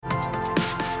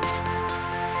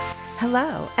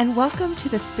Hello, and welcome to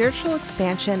the Spiritual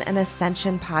Expansion and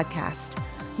Ascension Podcast,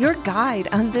 your guide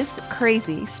on this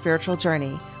crazy spiritual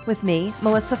journey with me,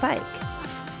 Melissa Fike.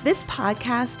 This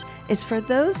podcast is for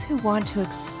those who want to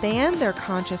expand their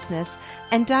consciousness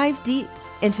and dive deep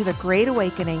into the Great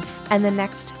Awakening and the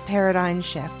next paradigm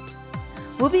shift.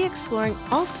 We'll be exploring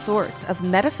all sorts of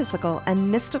metaphysical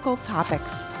and mystical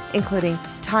topics, including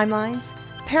timelines,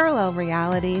 parallel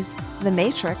realities, the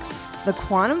Matrix, the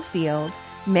quantum field,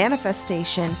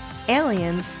 manifestation,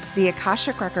 aliens, the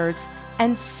Akashic Records,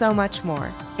 and so much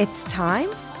more. It's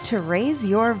time to raise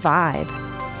your vibe.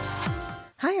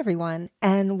 Hi, everyone,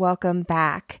 and welcome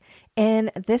back.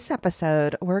 In this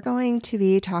episode, we're going to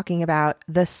be talking about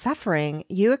the suffering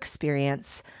you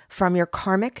experience from your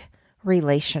karmic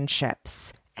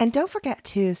relationships. And don't forget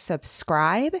to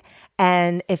subscribe.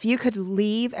 And if you could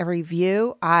leave a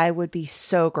review, I would be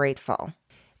so grateful.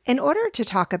 In order to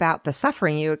talk about the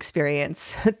suffering you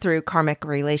experience through karmic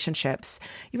relationships,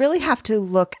 you really have to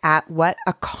look at what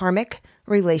a karmic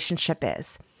relationship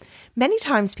is. Many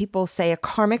times people say a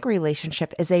karmic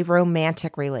relationship is a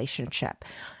romantic relationship,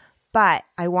 but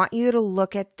I want you to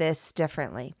look at this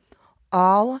differently.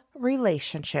 All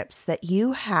relationships that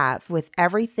you have with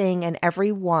everything and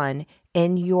everyone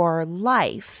in your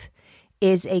life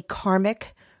is a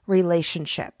karmic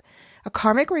relationship. A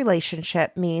karmic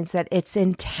relationship means that it's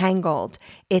entangled,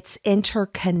 it's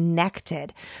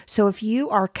interconnected. So if you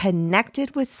are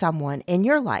connected with someone in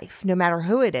your life, no matter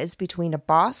who it is, between a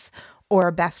boss or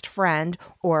a best friend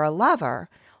or a lover,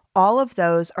 all of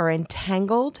those are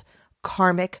entangled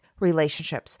karmic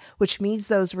relationships, which means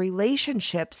those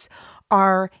relationships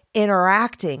are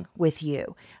interacting with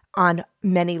you on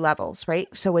many levels, right?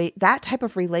 So that type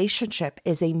of relationship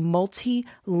is a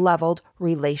multi-leveled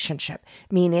relationship,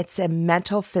 meaning it's a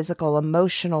mental, physical,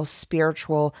 emotional,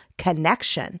 spiritual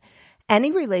connection.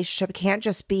 Any relationship can't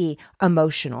just be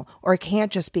emotional or it can't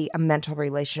just be a mental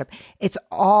relationship. It's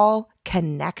all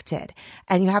connected.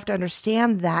 And you have to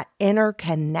understand that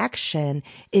interconnection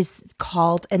is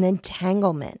called an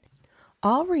entanglement.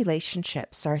 All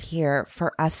relationships are here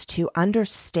for us to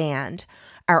understand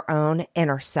our own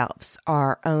inner selves,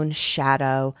 our own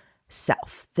shadow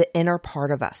self, the inner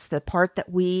part of us, the part that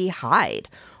we hide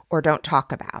or don't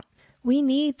talk about. We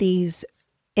need these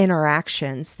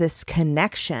interactions, this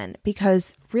connection,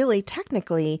 because really,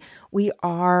 technically, we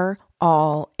are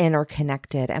all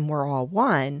interconnected and we're all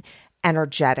one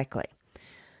energetically.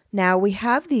 Now, we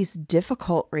have these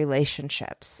difficult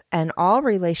relationships, and all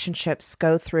relationships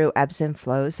go through ebbs and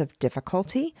flows of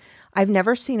difficulty. I've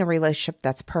never seen a relationship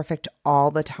that's perfect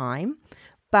all the time,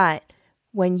 but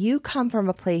when you come from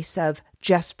a place of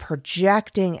just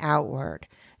projecting outward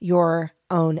your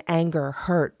own anger,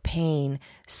 hurt, pain,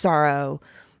 sorrow,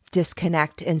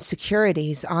 disconnect,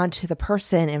 insecurities onto the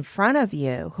person in front of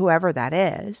you, whoever that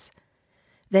is,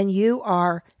 then you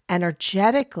are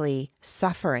energetically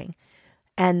suffering.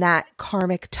 And that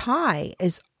karmic tie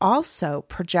is also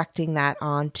projecting that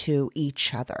onto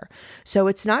each other. So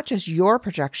it's not just your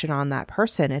projection on that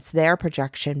person, it's their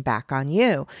projection back on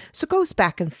you. So it goes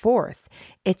back and forth.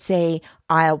 It's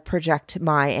I'll project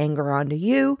my anger onto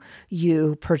you,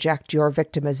 you project your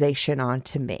victimization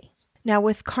onto me. Now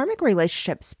with karmic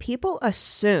relationships, people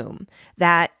assume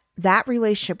that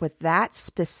relationship with that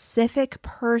specific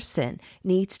person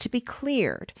needs to be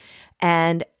cleared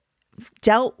and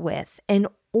dealt with in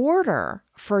order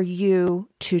for you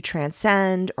to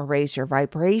transcend or raise your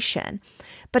vibration.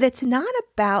 But it's not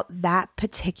about that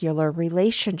particular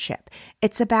relationship.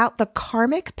 It's about the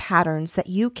karmic patterns that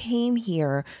you came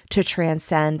here to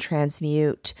transcend,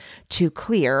 transmute, to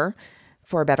clear,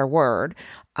 for a better word.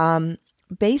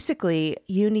 Basically,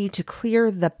 you need to clear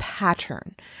the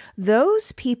pattern.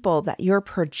 Those people that you're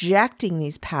projecting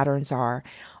these patterns are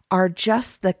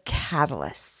just the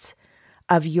catalysts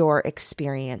of your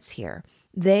experience here.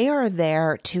 They are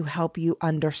there to help you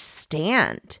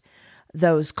understand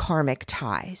those karmic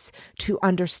ties, to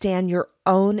understand your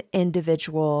own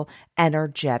individual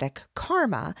energetic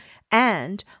karma,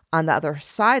 and on the other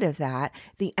side of that,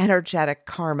 the energetic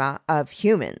karma of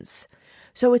humans.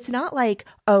 So it's not like,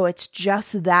 oh, it's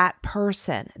just that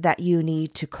person that you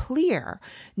need to clear.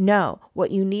 No,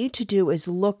 what you need to do is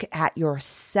look at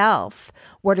yourself.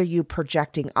 What are you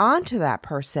projecting onto that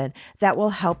person that will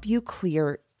help you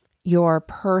clear your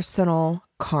personal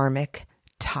karmic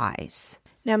ties?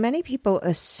 Now, many people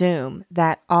assume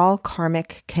that all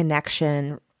karmic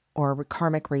connection or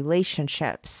karmic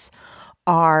relationships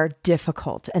are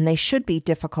difficult, and they should be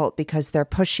difficult because they're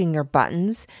pushing your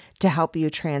buttons to help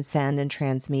you transcend and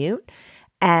transmute,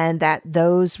 and that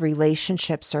those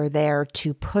relationships are there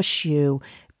to push you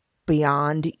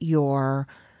beyond your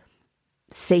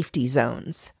safety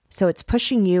zones. So it's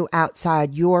pushing you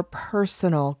outside your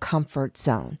personal comfort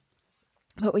zone.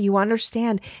 But what you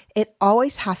understand, it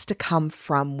always has to come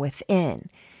from within.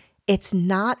 It's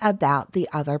not about the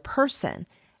other person.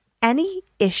 Any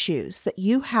issues that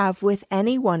you have with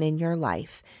anyone in your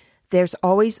life, there's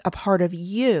always a part of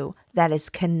you that is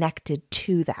connected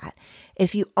to that.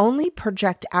 If you only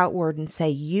project outward and say,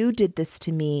 you did this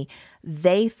to me,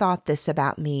 they thought this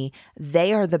about me,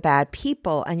 they are the bad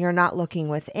people, and you're not looking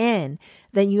within,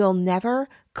 then you'll never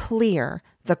clear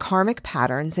the karmic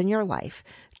patterns in your life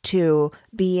to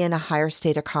be in a higher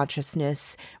state of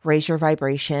consciousness, raise your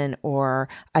vibration, or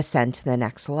ascend to the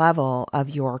next level of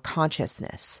your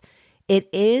consciousness. It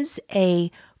is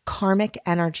a karmic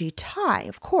energy tie,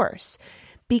 of course,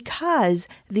 because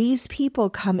these people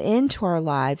come into our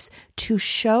lives to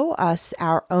show us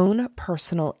our own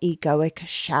personal egoic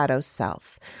shadow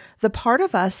self, the part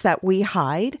of us that we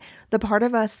hide, the part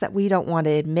of us that we don't want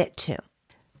to admit to.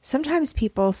 Sometimes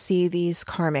people see these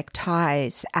karmic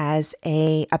ties as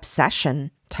an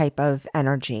obsession type of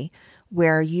energy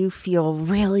where you feel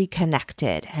really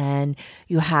connected and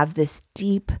you have this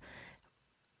deep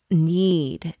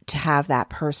need to have that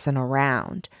person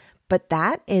around. But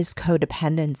that is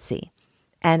codependency.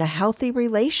 And a healthy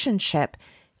relationship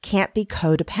can't be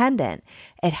codependent.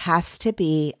 It has to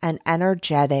be an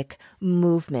energetic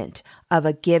movement of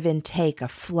a give and take, a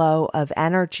flow of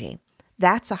energy.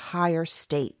 That's a higher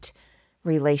state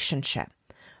relationship.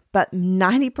 But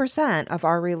 90% of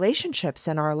our relationships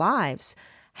in our lives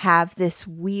have this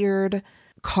weird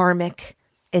karmic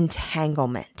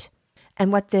entanglement.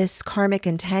 And what this karmic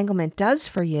entanglement does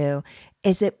for you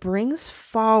is it brings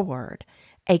forward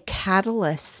a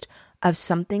catalyst of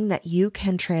something that you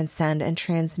can transcend and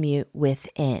transmute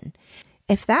within.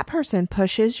 If that person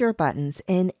pushes your buttons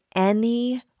in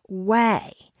any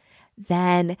way,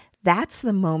 then that's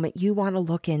the moment you want to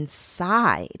look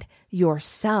inside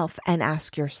yourself and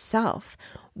ask yourself,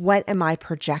 what am I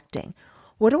projecting?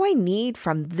 What do I need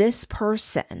from this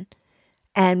person?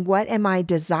 And what am I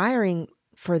desiring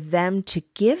for them to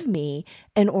give me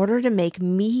in order to make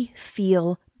me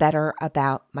feel better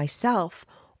about myself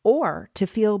or to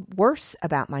feel worse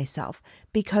about myself?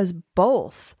 Because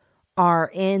both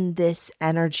are in this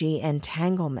energy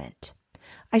entanglement.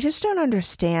 I just don't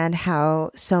understand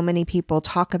how so many people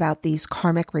talk about these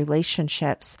karmic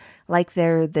relationships like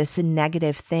they're this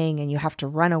negative thing and you have to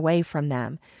run away from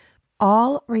them.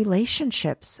 All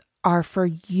relationships are for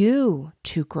you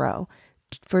to grow,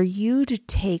 for you to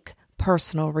take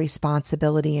personal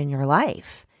responsibility in your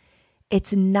life.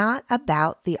 It's not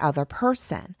about the other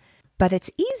person, but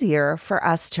it's easier for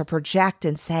us to project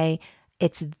and say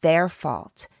it's their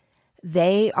fault.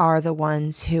 They are the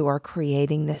ones who are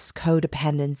creating this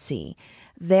codependency.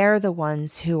 They're the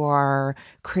ones who are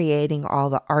creating all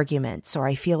the arguments, or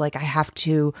I feel like I have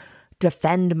to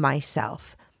defend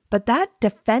myself. But that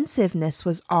defensiveness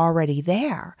was already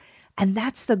there. And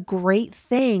that's the great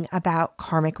thing about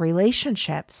karmic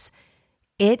relationships.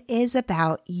 It is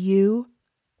about you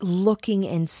looking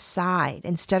inside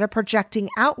instead of projecting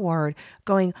outward,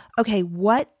 going, okay,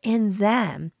 what in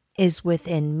them is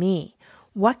within me?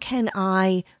 What can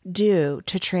I do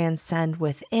to transcend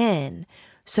within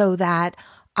so that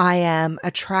I am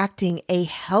attracting a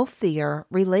healthier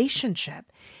relationship?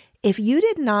 If you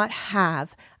did not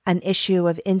have an issue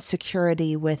of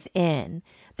insecurity within,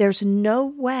 there's no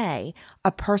way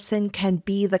a person can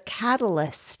be the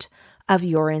catalyst of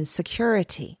your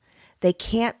insecurity. They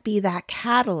can't be that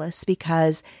catalyst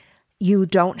because you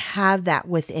don't have that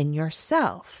within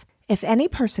yourself. If any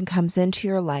person comes into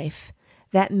your life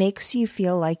that makes you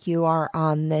feel like you are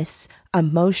on this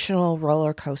emotional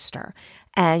roller coaster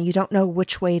and you don't know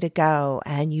which way to go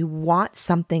and you want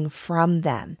something from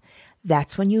them,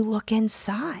 that's when you look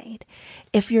inside.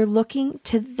 If you're looking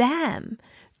to them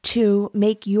to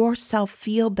make yourself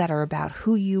feel better about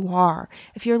who you are,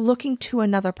 if you're looking to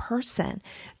another person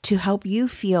to help you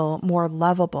feel more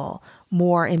lovable,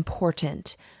 more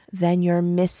important, then you're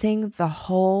missing the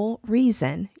whole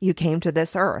reason you came to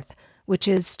this earth, which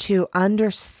is to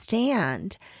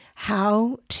understand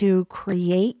how to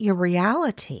create your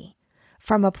reality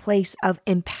from a place of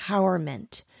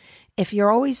empowerment. If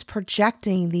you're always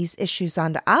projecting these issues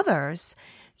onto others,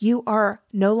 you are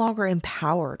no longer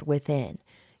empowered within.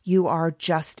 You are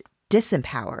just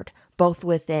disempowered, both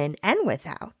within and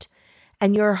without.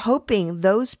 And you're hoping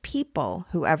those people,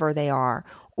 whoever they are,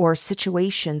 or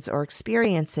situations or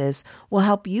experiences will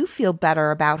help you feel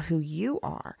better about who you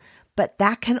are. But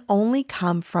that can only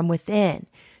come from within.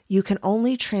 You can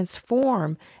only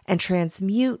transform and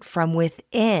transmute from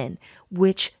within,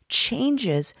 which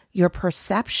changes your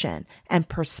perception and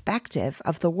perspective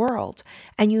of the world.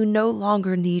 And you no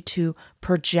longer need to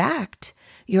project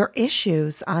your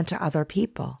issues onto other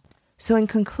people. So in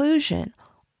conclusion,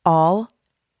 all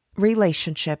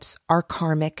relationships are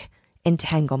karmic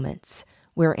entanglements.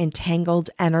 We're entangled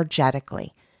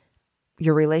energetically.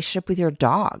 Your relationship with your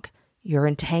dog, you're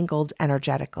entangled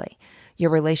energetically. Your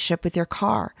relationship with your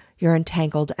car, you're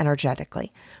entangled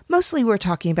energetically. Mostly we're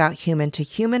talking about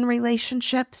human-to-human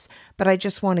relationships, but I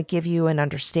just want to give you an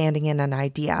understanding and an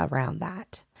idea around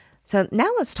that. So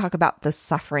now let's talk about the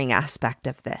suffering aspect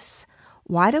of this.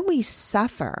 Why do we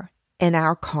suffer in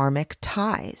our karmic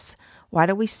ties? Why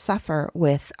do we suffer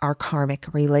with our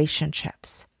karmic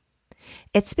relationships?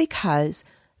 It's because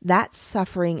that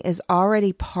suffering is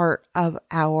already part of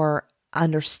our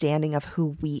understanding of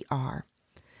who we are.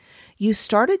 You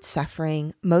started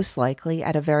suffering most likely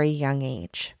at a very young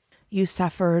age. You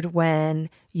suffered when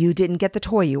you didn't get the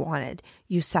toy you wanted.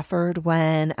 You suffered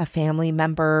when a family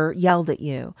member yelled at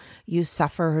you. You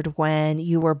suffered when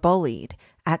you were bullied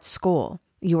at school.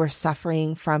 You were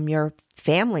suffering from your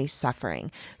family's suffering.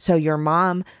 So your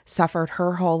mom suffered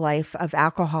her whole life of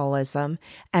alcoholism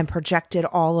and projected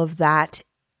all of that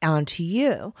onto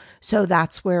you. So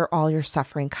that's where all your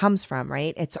suffering comes from,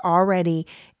 right? It's already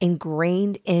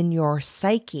ingrained in your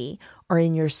psyche or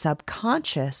in your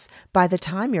subconscious by the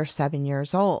time you're 7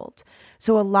 years old.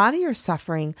 So a lot of your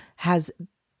suffering has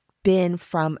been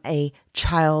from a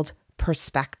child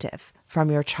perspective, from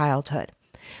your childhood.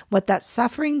 What that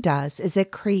suffering does is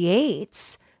it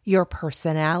creates your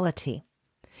personality.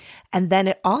 And then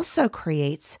it also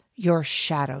creates your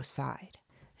shadow side.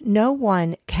 No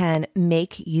one can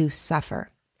make you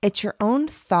suffer. It's your own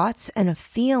thoughts and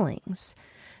feelings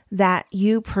that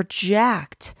you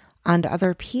project onto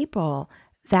other people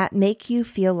that make you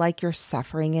feel like you're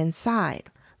suffering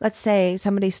inside. Let's say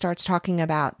somebody starts talking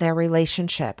about their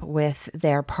relationship with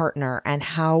their partner and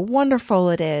how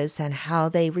wonderful it is and how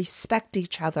they respect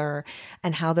each other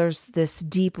and how there's this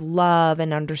deep love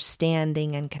and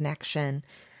understanding and connection.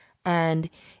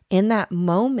 And in that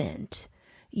moment,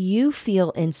 you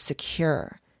feel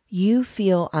insecure. You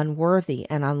feel unworthy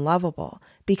and unlovable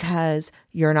because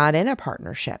you're not in a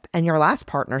partnership and your last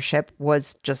partnership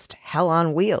was just hell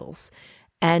on wheels.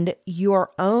 And your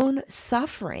own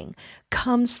suffering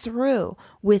comes through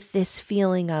with this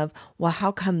feeling of, well,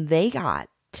 how come they got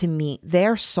to meet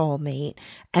their soulmate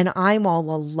and I'm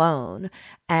all alone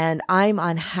and I'm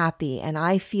unhappy and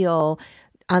I feel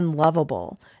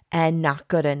unlovable and not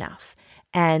good enough?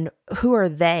 And who are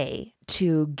they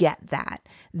to get that?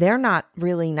 They're not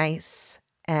really nice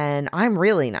and I'm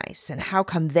really nice. And how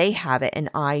come they have it and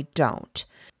I don't?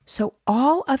 So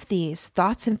all of these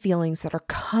thoughts and feelings that are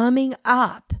coming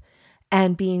up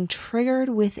and being triggered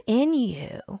within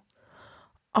you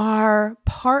are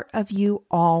part of you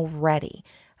already.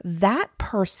 That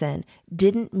person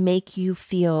didn't make you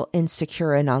feel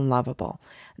insecure and unlovable.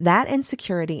 That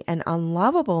insecurity and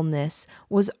unlovableness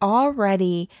was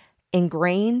already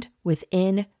ingrained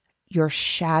within your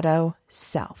shadow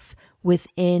self,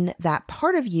 within that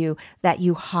part of you that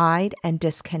you hide and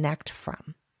disconnect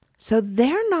from. So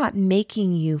they're not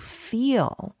making you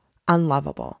feel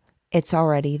unlovable. It's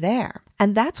already there.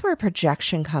 And that's where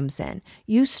projection comes in.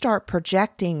 You start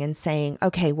projecting and saying,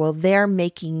 okay, well, they're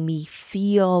making me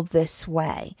feel this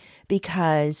way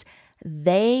because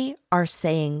they are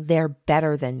saying they're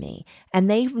better than me. And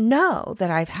they know that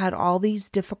I've had all these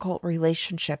difficult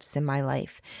relationships in my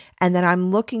life and that I'm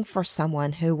looking for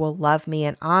someone who will love me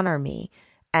and honor me.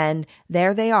 And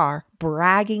there they are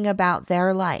bragging about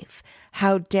their life.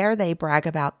 How dare they brag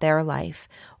about their life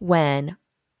when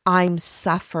I'm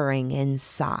suffering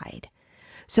inside?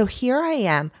 So here I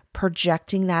am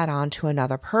projecting that onto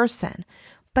another person.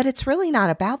 But it's really not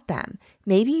about them.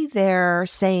 Maybe they're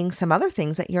saying some other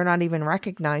things that you're not even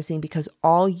recognizing because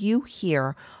all you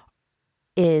hear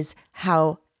is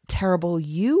how terrible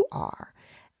you are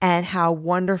and how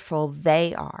wonderful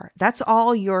they are. That's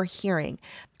all you're hearing.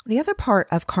 The other part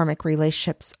of karmic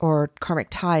relationships or karmic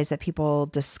ties that people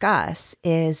discuss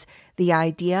is the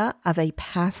idea of a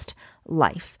past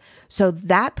life. So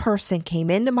that person came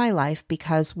into my life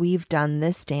because we've done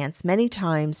this dance many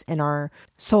times in our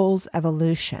soul's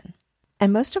evolution.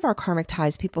 And most of our karmic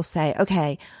ties, people say,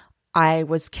 okay, I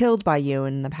was killed by you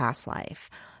in the past life.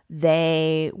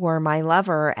 They were my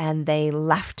lover and they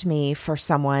left me for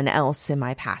someone else in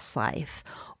my past life.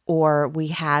 Or we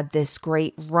had this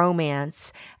great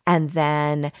romance and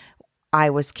then I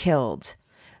was killed.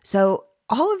 So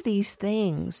all of these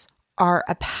things are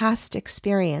a past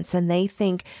experience, and they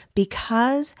think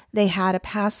because they had a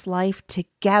past life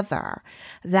together,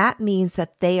 that means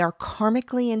that they are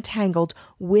karmically entangled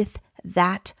with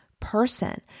that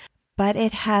person. But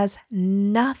it has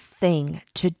nothing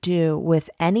to do with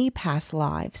any past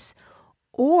lives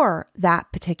or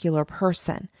that particular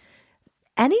person.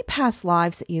 Any past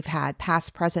lives that you've had,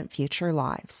 past, present, future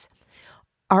lives,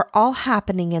 are all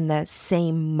happening in the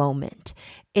same moment.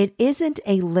 It isn't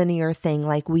a linear thing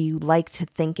like we like to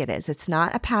think it is. It's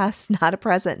not a past, not a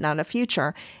present, not a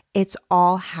future. It's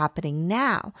all happening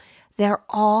now. They're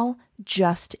all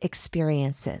just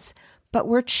experiences. But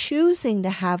we're choosing to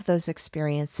have those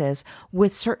experiences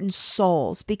with certain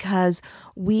souls because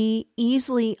we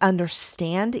easily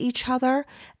understand each other.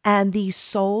 And these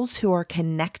souls who are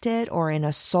connected or in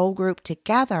a soul group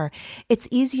together, it's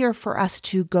easier for us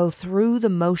to go through the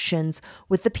motions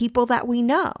with the people that we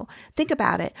know. Think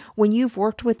about it. When you've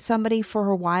worked with somebody for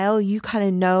a while, you kind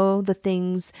of know the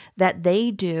things that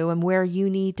they do and where you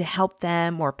need to help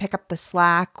them or pick up the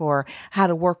slack or how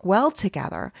to work well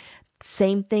together.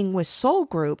 Same thing with soul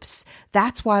groups.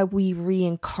 That's why we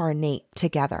reincarnate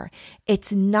together.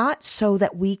 It's not so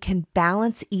that we can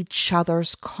balance each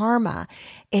other's karma.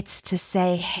 It's to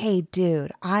say, hey,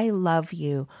 dude, I love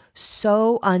you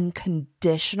so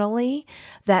unconditionally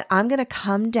that I'm going to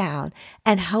come down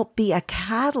and help be a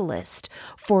catalyst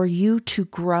for you to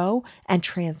grow and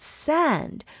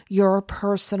transcend your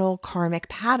personal karmic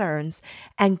patterns.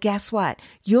 And guess what?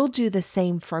 You'll do the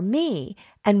same for me,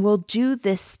 and we'll do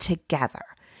this together.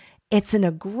 It's an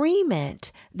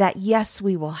agreement that yes,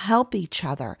 we will help each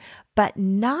other, but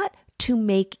not to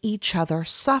make each other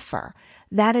suffer.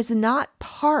 That is not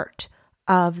part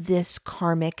of this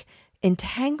karmic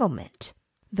entanglement.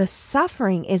 The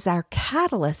suffering is our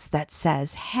catalyst that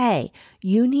says, hey,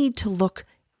 you need to look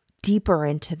deeper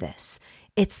into this.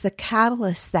 It's the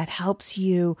catalyst that helps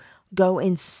you go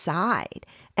inside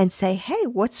and say, hey,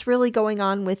 what's really going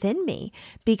on within me?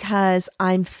 Because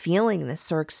I'm feeling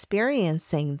this or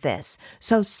experiencing this.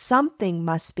 So something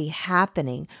must be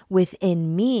happening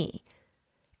within me.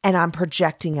 And I'm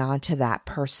projecting onto that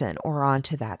person or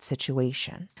onto that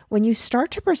situation. When you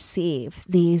start to perceive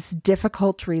these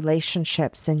difficult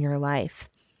relationships in your life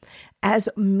as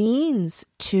means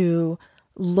to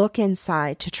look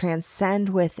inside, to transcend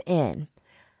within,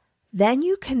 then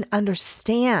you can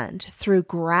understand through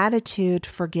gratitude,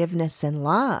 forgiveness, and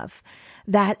love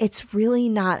that it's really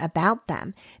not about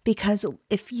them. Because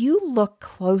if you look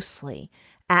closely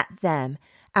at them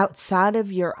outside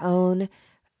of your own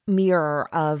mirror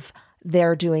of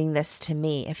they're doing this to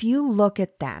me, if you look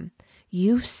at them,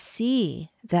 you see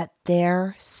that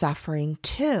they're suffering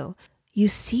too. You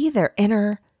see their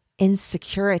inner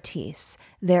insecurities,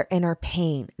 their inner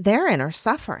pain, their inner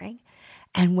suffering.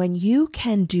 And when you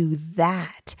can do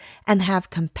that and have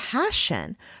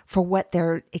compassion for what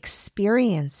they're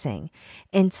experiencing,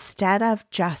 instead of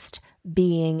just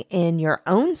being in your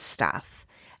own stuff,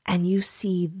 and you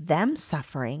see them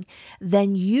suffering,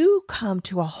 then you come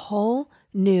to a whole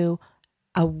new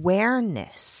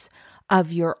awareness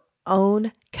of your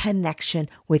own connection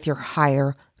with your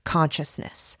higher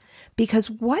consciousness.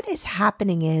 Because what is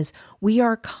happening is we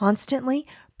are constantly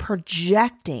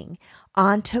projecting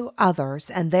onto others,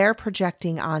 and they're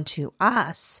projecting onto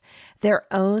us their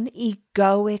own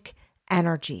egoic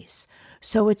energies.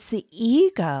 So it's the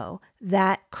ego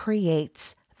that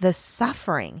creates the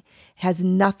suffering. It has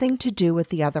nothing to do with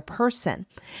the other person.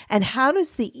 And how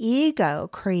does the ego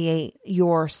create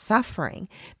your suffering?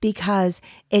 Because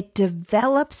it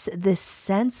develops this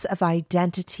sense of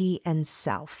identity and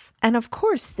self. And of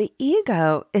course, the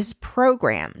ego is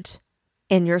programmed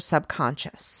in your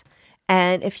subconscious.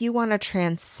 And if you want to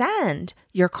transcend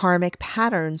your karmic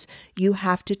patterns, you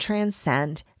have to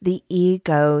transcend the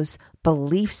ego's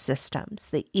belief systems,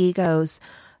 the ego's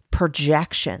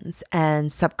projections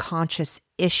and subconscious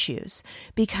issues,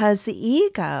 because the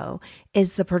ego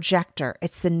is the projector,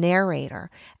 it's the narrator,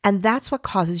 and that's what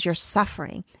causes your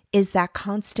suffering, is that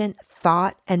constant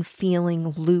thought and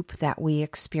feeling loop that we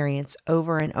experience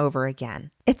over and over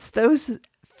again. It's those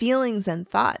feelings and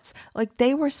thoughts, like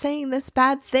they were saying this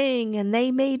bad thing and they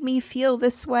made me feel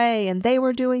this way and they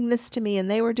were doing this to me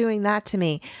and they were doing that to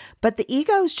me. But the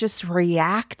ego is just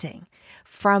reacting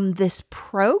from this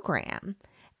program,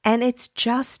 and it's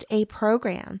just a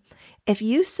program. If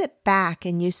you sit back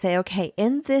and you say, okay,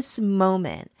 in this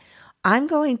moment, I'm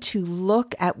going to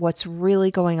look at what's really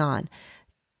going on.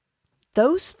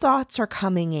 Those thoughts are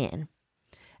coming in.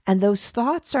 And those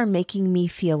thoughts are making me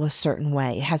feel a certain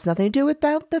way. It has nothing to do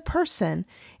about the person.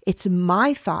 It's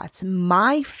my thoughts,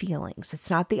 my feelings. It's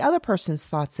not the other person's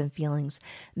thoughts and feelings.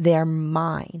 They're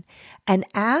mine. And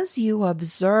as you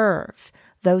observe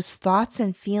those thoughts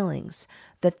and feelings,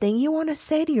 the thing you want to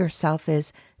say to yourself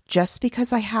is, just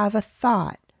because I have a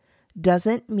thought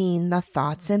doesn't mean the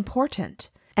thought's important.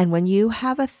 And when you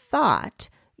have a thought,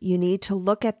 you need to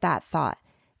look at that thought.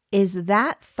 Is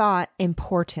that thought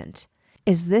important?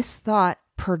 Is this thought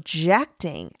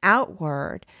projecting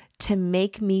outward to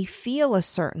make me feel a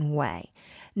certain way?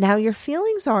 Now, your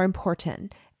feelings are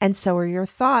important, and so are your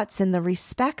thoughts, in the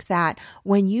respect that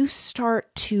when you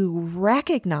start to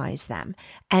recognize them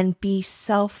and be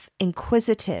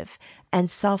self-inquisitive and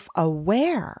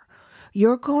self-aware,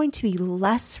 you're going to be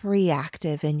less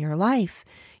reactive in your life.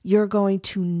 You're going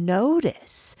to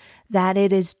notice that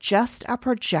it is just a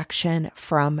projection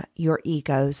from your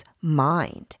ego's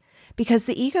mind, because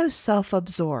the ego's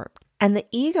self-absorbed and the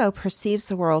ego perceives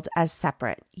the world as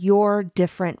separate. You're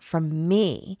different from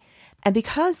me. And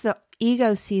because the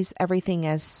ego sees everything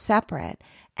as separate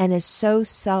and is so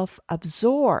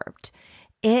self-absorbed,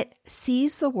 it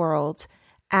sees the world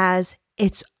as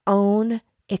its own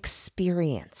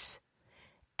experience.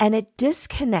 And it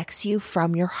disconnects you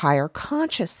from your higher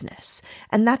consciousness.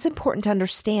 And that's important to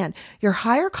understand. Your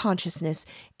higher consciousness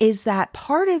is that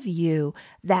part of you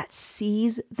that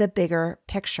sees the bigger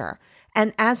picture.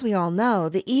 And as we all know,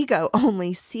 the ego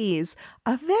only sees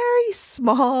a very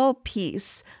small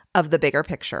piece of the bigger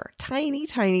picture, tiny,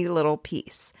 tiny little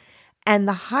piece. And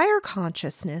the higher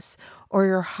consciousness, or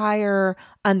your higher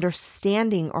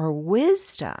understanding or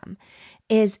wisdom,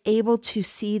 is able to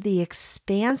see the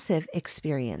expansive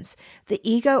experience. The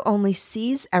ego only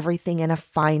sees everything in a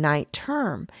finite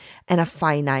term, in a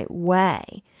finite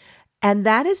way. And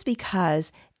that is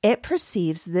because it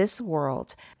perceives this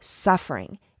world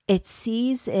suffering. It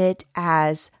sees it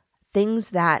as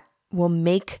things that will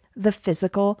make the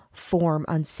physical form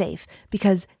unsafe,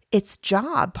 because its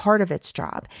job, part of its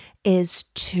job, is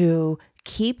to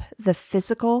keep the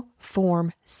physical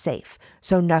form safe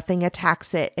so nothing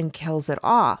attacks it and kills it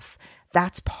off.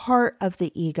 That's part of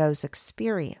the ego's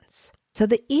experience. So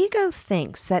the ego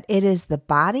thinks that it is the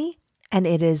body and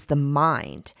it is the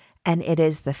mind and it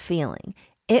is the feeling.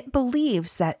 It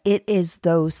believes that it is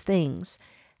those things,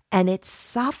 and it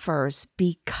suffers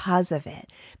because of it,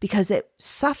 because it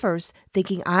suffers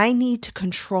thinking I need to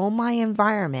control my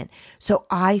environment so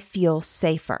I feel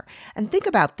safer. And think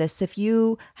about this. If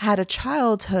you had a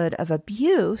childhood of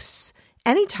abuse,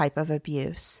 any type of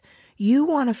abuse, you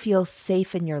want to feel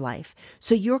safe in your life.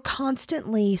 So you're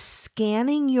constantly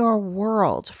scanning your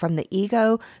world from the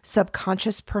ego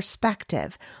subconscious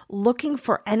perspective, looking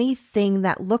for anything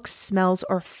that looks, smells,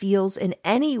 or feels in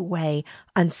any way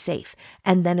unsafe.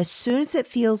 And then as soon as it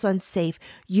feels unsafe,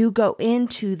 you go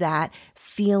into that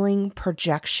feeling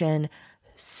projection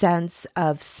sense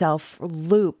of self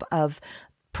loop of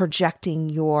projecting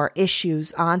your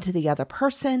issues onto the other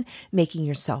person, making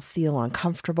yourself feel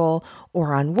uncomfortable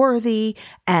or unworthy,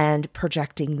 and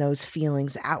projecting those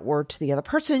feelings outward to the other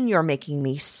person. You're making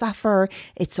me suffer.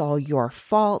 It's all your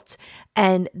fault.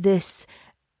 And this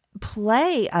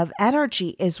play of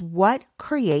energy is what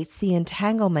creates the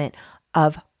entanglement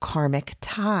of karmic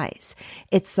ties.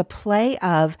 It's the play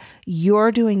of,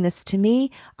 you're doing this to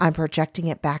me, I'm projecting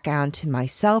it back onto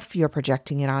myself, you're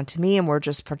projecting it onto me, and we're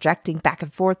just projecting back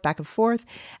and forth,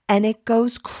 and it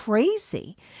goes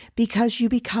crazy because you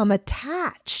become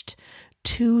attached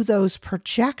to those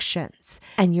projections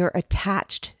and you're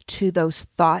attached to those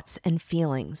thoughts and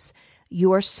feelings.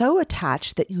 You are so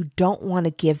attached that you don't want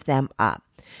to give them up.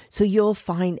 So you'll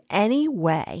find any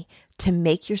way to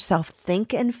make yourself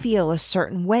think and feel a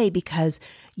certain way because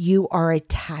you are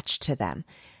attached to them.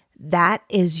 That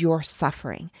is your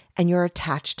suffering, and you're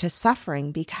attached to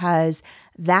suffering because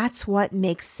that's what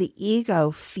makes the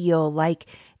ego feel like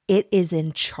it is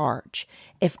in charge.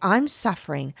 If I'm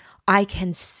suffering, I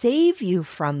can save you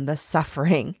from the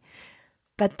suffering.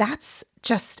 But that's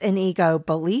just an ego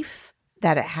belief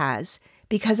that it has,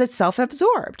 because it's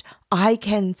self-absorbed. I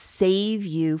can save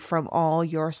you from all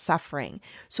your suffering.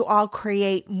 So I'll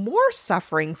create more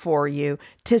suffering for you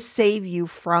to save you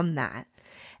from that.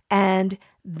 And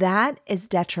that is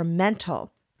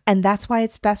detrimental. And that's why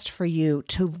it's best for you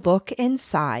to look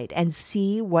inside and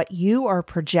see what you are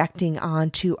projecting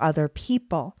onto other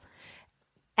people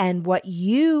and what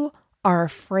you are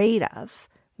afraid of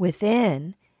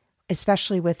within,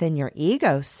 especially within your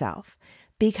ego self,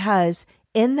 because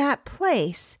in that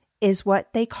place is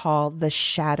what they call the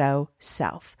shadow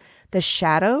self. The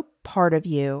shadow part of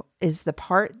you is the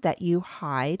part that you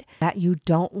hide, that you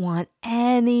don't want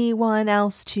anyone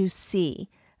else to see.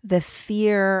 The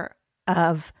fear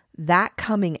of that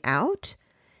coming out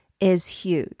is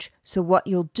huge. So what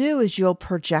you'll do is you'll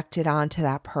project it onto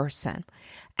that person.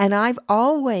 And I've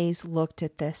always looked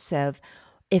at this of,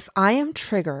 if I am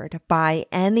triggered by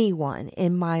anyone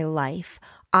in my life,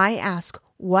 I ask,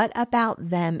 what about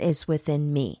them is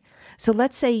within me? So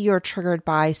let's say you're triggered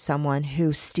by someone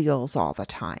who steals all the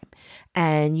time,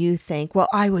 and you think, well,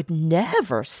 I would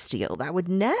never steal. That would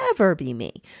never be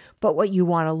me. But what you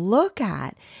want to look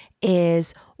at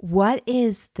is, what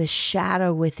is the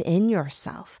shadow within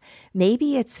yourself?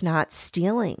 Maybe it's not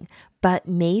stealing, but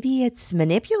maybe it's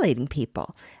manipulating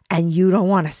people, and you don't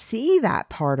want to see that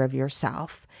part of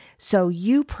yourself. So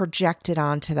you project it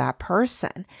onto that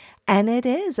person. And it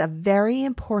is a very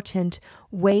important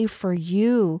way for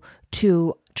you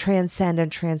to transcend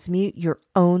and transmute your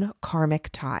own karmic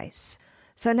ties.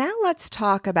 So now let's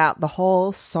talk about the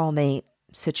whole soulmate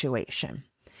situation.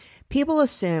 People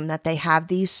assume that they have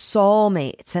these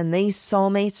soulmates, and these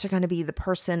soulmates are going to be the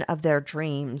person of their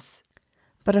dreams.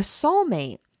 But a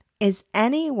soulmate is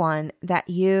anyone that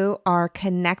you are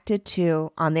connected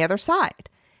to on the other side.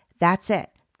 That's it.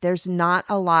 There's not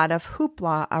a lot of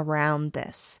hoopla around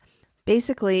this.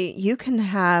 Basically, you can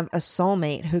have a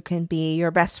soulmate who can be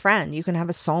your best friend. You can have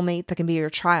a soulmate that can be your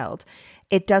child.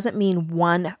 It doesn't mean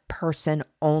one person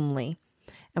only.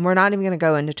 And we're not even going to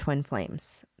go into twin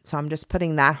flames. So I'm just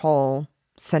putting that whole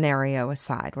scenario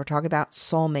aside. We're talking about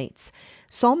soulmates.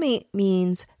 Soulmate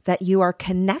means that you are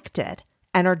connected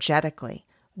energetically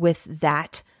with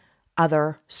that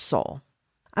other soul.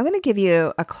 I'm going to give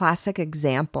you a classic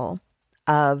example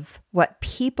of what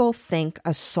people think a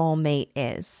soulmate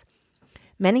is.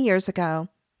 Many years ago,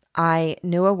 I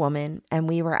knew a woman, and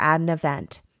we were at an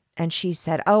event, and she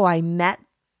said, oh, I met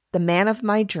the man of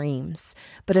my dreams,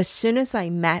 but as soon as I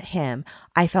met him,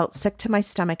 I felt sick to my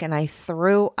stomach and I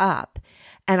threw up,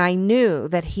 and I knew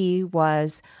that he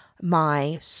was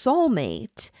my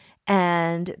soulmate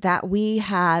and that we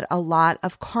had a lot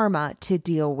of karma to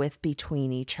deal with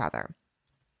between each other.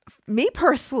 Me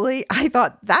personally, I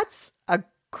thought that's a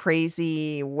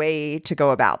crazy way to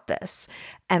go about this.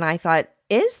 And I thought,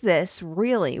 is this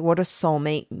really what a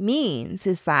soulmate means?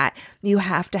 Is that you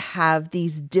have to have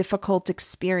these difficult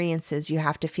experiences. You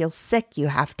have to feel sick. You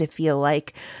have to feel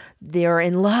like they're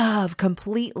in love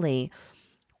completely.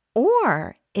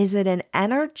 Or is it an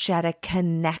energetic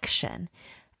connection?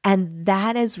 And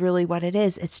that is really what it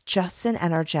is. It's just an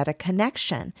energetic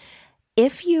connection.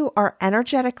 If you are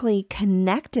energetically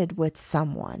connected with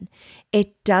someone,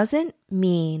 it doesn't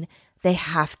mean they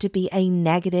have to be a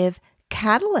negative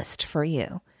catalyst for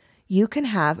you. You can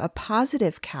have a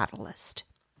positive catalyst,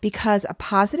 because a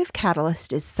positive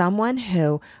catalyst is someone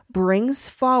who brings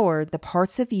forward the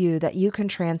parts of you that you can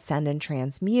transcend and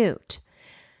transmute.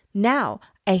 Now,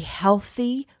 a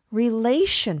healthy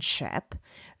relationship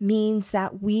means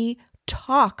that we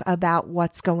talk about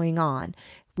what's going on.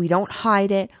 We don't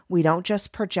hide it. We don't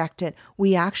just project it.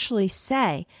 We actually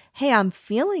say, hey, I'm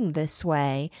feeling this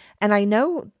way, and I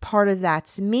know part of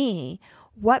that's me.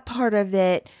 What part of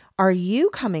it are you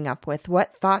coming up with?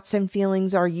 What thoughts and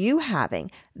feelings are you having?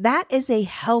 That is a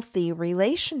healthy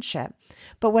relationship.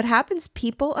 But what happens,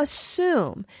 people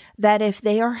assume that if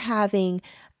they are having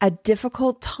a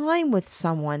difficult time with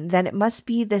someone, then it must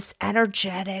be this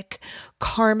energetic,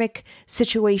 karmic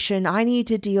situation I need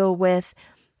to deal with.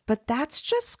 But that's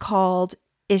just called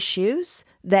issues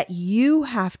that you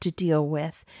have to deal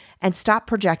with, and stop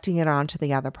projecting it onto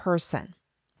the other person.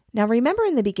 Now, remember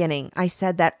in the beginning, I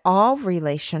said that all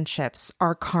relationships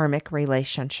are karmic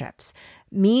relationships,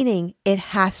 meaning it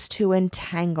has to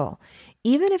entangle.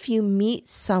 Even if you meet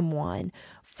someone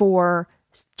for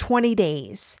 20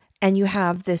 days and you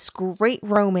have this great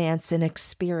romance and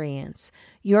experience,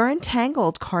 you're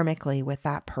entangled karmically with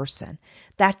that person.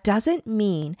 That doesn't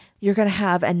mean you're going to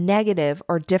have a negative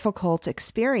or difficult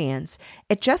experience.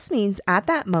 It just means at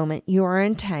that moment you are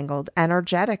entangled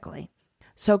energetically.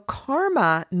 So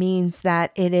karma means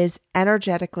that it is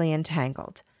energetically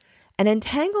entangled. An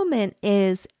entanglement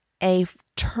is a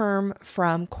term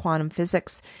from quantum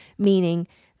physics, meaning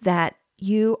that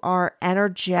you are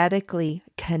energetically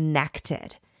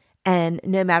connected. And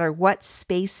no matter what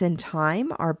space and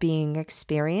time are being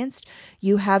experienced,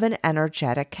 you have an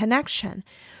energetic connection.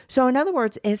 So in other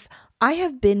words, if I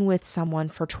have been with someone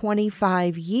for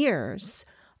 25 years,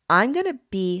 I'm going to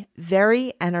be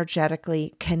very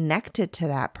energetically connected to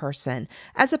that person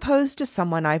as opposed to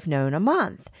someone I've known a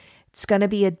month. It's going to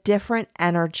be a different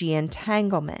energy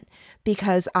entanglement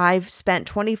because I've spent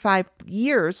 25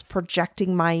 years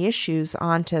projecting my issues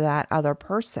onto that other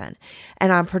person,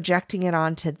 and I'm projecting it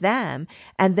onto them,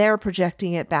 and they're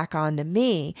projecting it back onto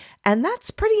me. And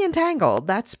that's pretty entangled.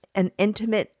 That's an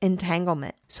intimate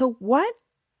entanglement. So what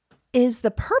is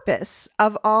the purpose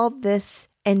of all this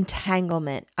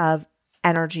entanglement of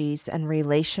energies and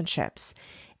relationships?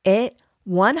 It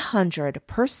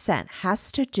 100%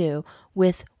 has to do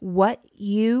with what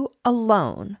you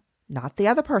alone, not the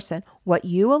other person, what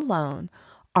you alone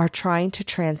are trying to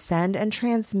transcend and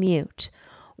transmute,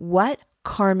 what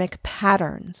karmic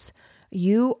patterns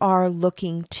you are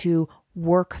looking to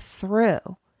work through,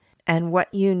 and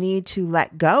what you need to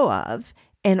let go of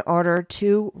in order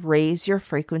to raise your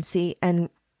frequency and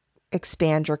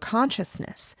expand your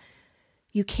consciousness.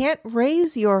 You can't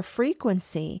raise your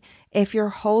frequency if you're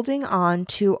holding on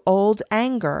to old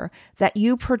anger that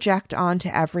you project onto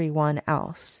everyone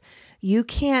else. You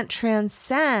can't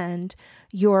transcend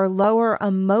your lower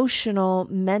emotional,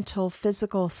 mental,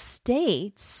 physical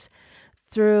states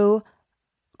through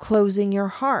closing your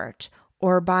heart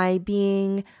or by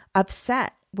being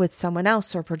upset with someone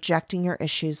else or projecting your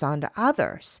issues onto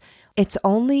others. It's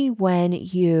only when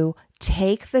you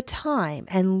take the time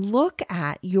and look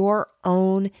at your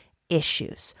own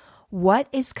issues. What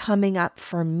is coming up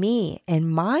for me in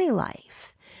my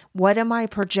life? What am I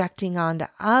projecting onto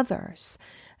others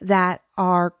that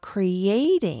are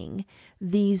creating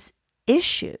these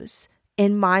issues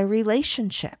in my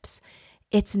relationships?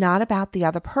 It's not about the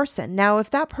other person. Now, if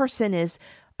that person is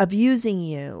abusing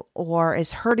you or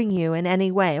is hurting you in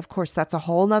any way, of course, that's a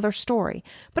whole nother story.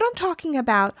 But I'm talking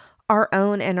about our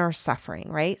own inner suffering,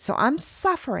 right? So I'm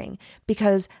suffering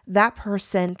because that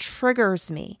person triggers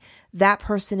me. That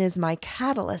person is my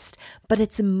catalyst, but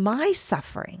it's my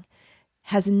suffering.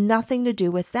 Has nothing to do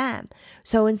with them.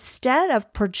 So instead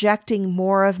of projecting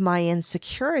more of my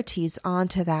insecurities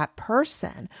onto that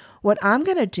person, what I'm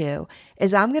going to do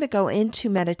is I'm going to go into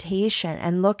meditation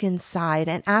and look inside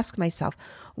and ask myself,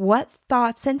 what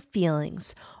thoughts and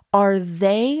feelings are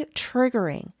they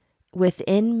triggering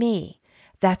within me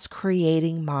that's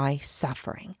creating my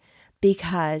suffering?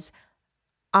 Because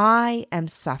I am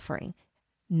suffering,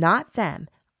 not them.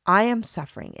 I am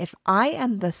suffering. If I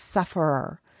am the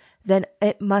sufferer, then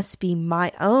it must be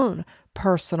my own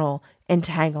personal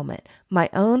entanglement, my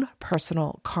own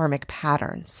personal karmic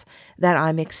patterns that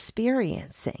I'm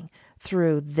experiencing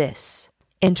through this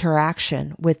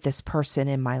interaction with this person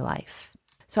in my life.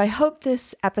 So I hope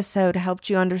this episode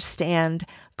helped you understand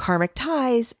karmic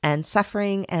ties and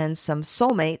suffering and some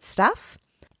soulmate stuff.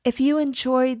 If you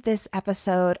enjoyed this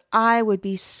episode, I would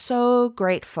be so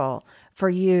grateful for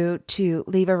you to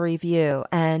leave a review,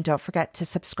 and don't forget to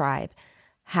subscribe.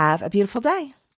 Have a beautiful day.